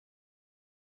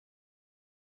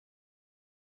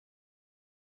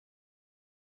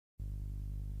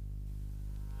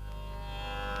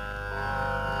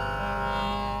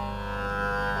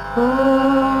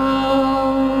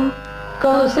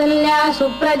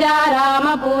सुप्रजा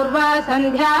रामपूर्वा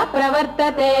सन्ध्या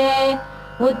प्रवर्तते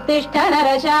उत्तिष्ठ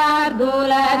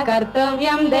नरशार्दूल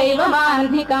कर्तव्यं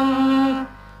दैवमाह्निकम्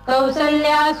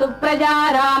कौसल्या सुप्रजा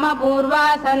रामपूर्वा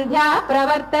सन्ध्या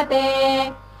प्रवर्तते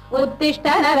उत्तिष्ठ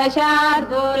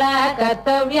नरशार्दूल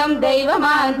कर्तव्यं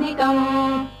दैवमाह्निकम्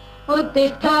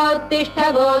उत्तिष्ठोत्तिष्ठ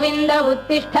गोविन्द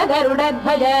उत्तिष्ठ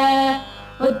गरुडध्वज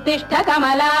उत्तिष्ठ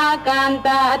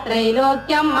कमलाकान्ता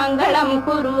त्रैलोक्यं मङ्गलं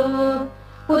कुरु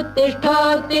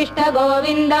उत्तिष्ठोत्तिष्ठ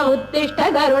गोविन्द उत्तिष्ठ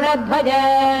गरुडध्वज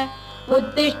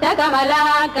उत्तिष्ठ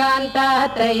कमलाकान्ता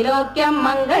त्रैलोक्यं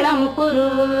मङ्गलं कुरु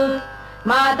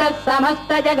मातः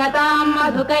समस्त जगतां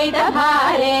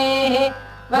मधुकैटभारेः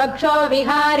वक्षो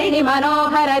विहारिणि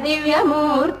मनोहर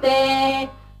दिव्यमूर्ते.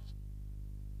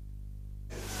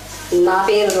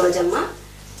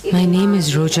 My name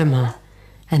is Rojamma,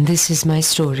 and this is my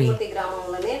story.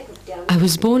 I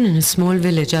was born in a small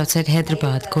village outside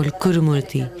Hyderabad called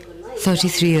Kurumurti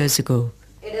 33 years ago.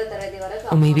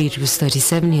 Or maybe it was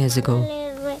 37 years ago.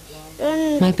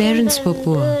 My parents were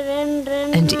poor,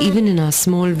 and even in our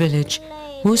small village,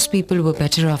 most people were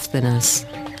better off than us.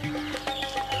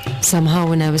 Somehow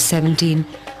when I was 17,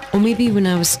 or maybe when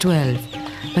I was 12,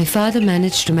 my father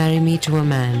managed to marry me to a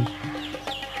man.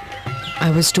 I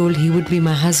was told he would be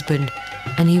my husband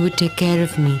and he would take care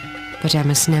of me, but I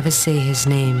must never say his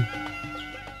name.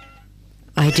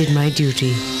 I did my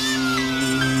duty,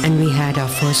 and we had our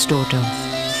first daughter.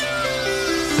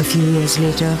 A few years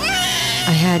later,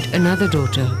 I had another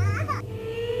daughter.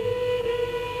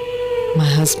 My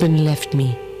husband left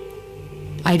me.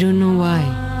 I don't know why.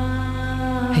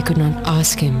 I could not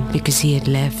ask him because he had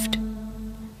left.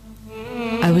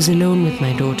 I was alone with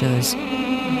my daughters.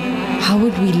 How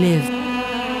would we live?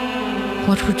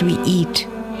 What would we eat?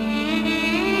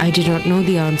 I did not know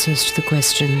the answers to the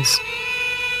questions.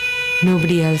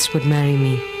 Nobody else would marry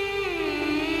me.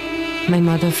 My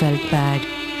mother felt bad.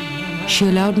 She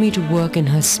allowed me to work in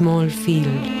her small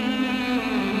field.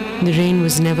 The rain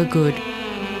was never good,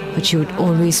 but she would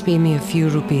always pay me a few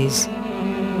rupees.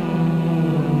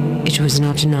 It was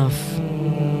not enough.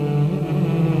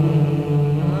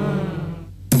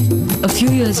 A few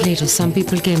years later, some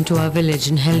people came to our village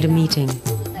and held a meeting.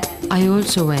 I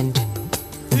also went.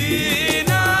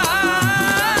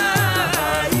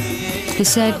 They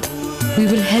said, "We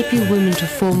will help you women to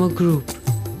form a group.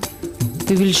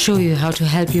 We will show you how to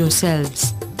help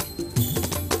yourselves,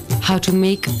 how to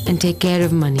make and take care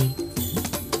of money.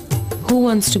 Who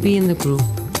wants to be in the group?"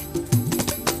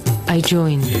 I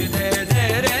joined.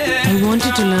 I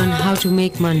wanted to learn how to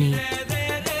make money.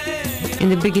 In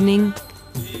the beginning,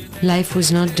 life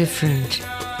was not different.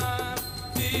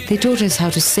 They taught us how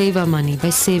to save our money by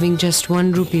saving just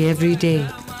 1 rupee every day.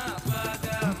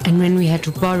 And when we had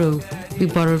to borrow, we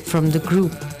borrowed from the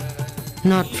group,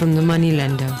 not from the money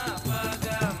lender.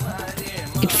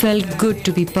 It felt good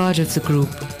to be part of the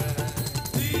group.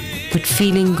 But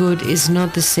feeling good is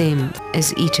not the same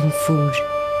as eating food.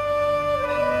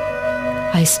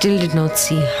 I still did not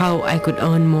see how I could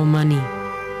earn more money.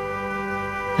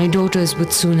 My daughters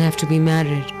would soon have to be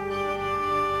married.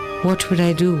 What would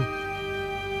I do?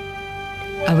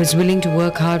 I was willing to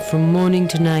work hard from morning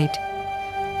to night.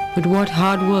 But what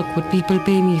hard work would people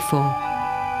pay me for?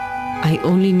 I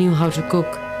only knew how to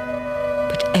cook,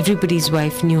 but everybody's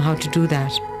wife knew how to do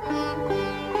that.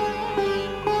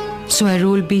 So I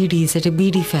rolled beedies at a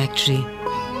beedi factory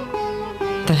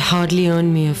that hardly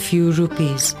earned me a few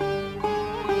rupees.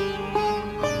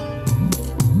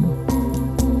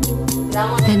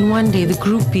 Then one day the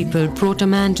group people brought a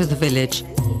man to the village.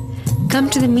 "Come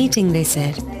to the meeting," they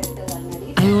said.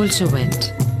 I also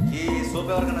went.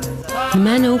 The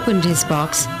man opened his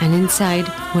box and inside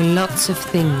were lots of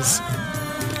things.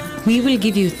 "We will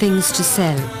give you things to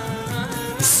sell.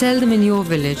 Sell them in your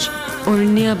village or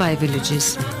in nearby villages.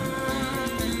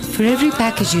 For every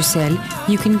package you sell,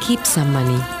 you can keep some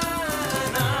money."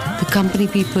 The company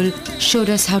people showed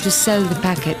us how to sell the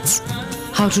packets,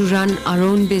 how to run our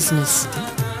own business,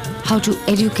 how to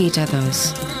educate others,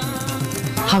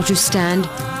 how to stand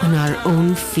on our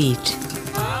own feet.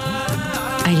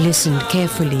 I listened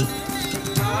carefully,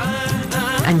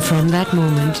 and from that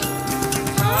moment,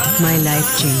 my life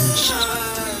changed.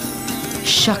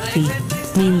 Shakti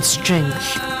means strength,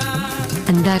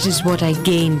 and that is what I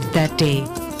gained that day.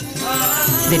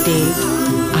 The day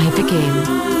I became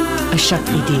a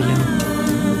Shakti dealer.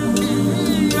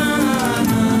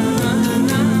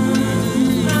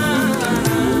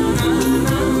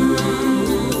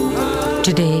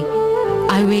 Today,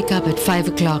 I wake up at 5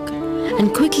 o'clock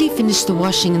and quickly finish the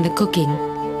washing and the cooking.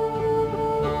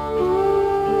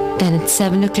 Then at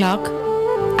 7 o'clock,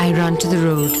 I run to the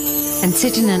road and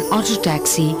sit in an auto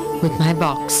taxi with my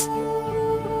box.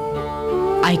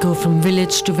 I go from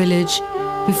village to village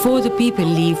before the people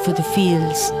leave for the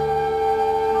fields.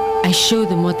 I show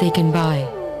them what they can buy.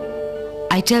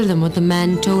 I tell them what the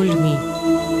man told me,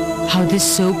 how this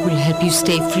soap will help you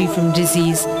stay free from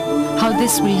disease, how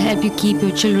this will help you keep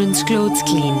your children's clothes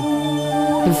clean.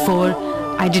 Before,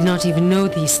 I did not even know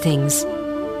these things.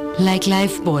 Like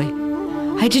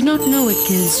Lifebuoy, I did not know it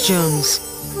kills germs.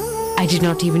 I did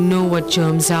not even know what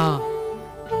germs are.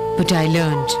 But I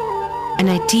learned, and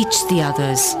I teach the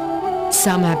others.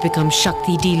 Some have become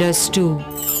Shakti dealers too.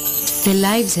 Their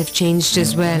lives have changed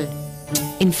as well.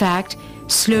 In fact,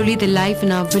 slowly the life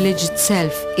in our village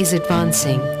itself is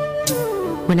advancing.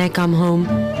 When I come home,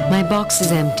 my box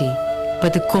is empty,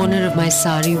 but the corner of my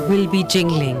sari will be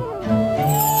jingling.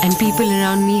 And people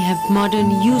around me have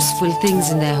modern, useful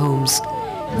things in their homes.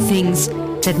 Things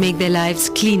that make their lives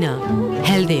cleaner,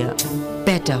 healthier,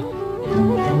 better.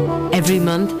 Every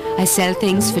month, I sell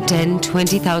things for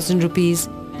 10,000-20,000 rupees.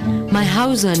 My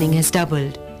house earning has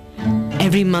doubled.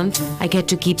 Every month, I get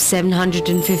to keep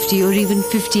 750 or even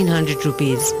 1,500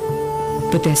 rupees.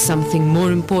 But there's something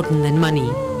more important than money.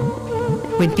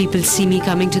 When people see me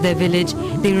coming to their village,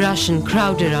 they rush and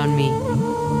crowd around me.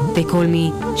 They call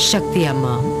me Shakti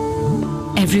Amma.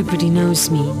 Everybody knows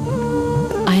me.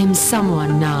 I am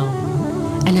someone now,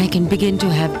 and I can begin to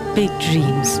have big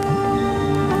dreams.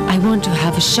 I want to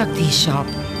have a Shakti shop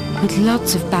with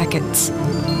lots of packets.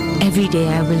 Every day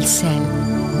I will sell.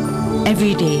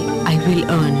 Every day I will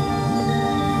earn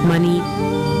money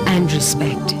and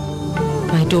respect.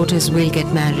 My daughters will get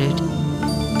married.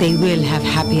 They will have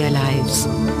happier lives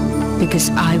because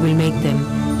I will make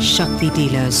them Shakti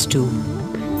dealers too.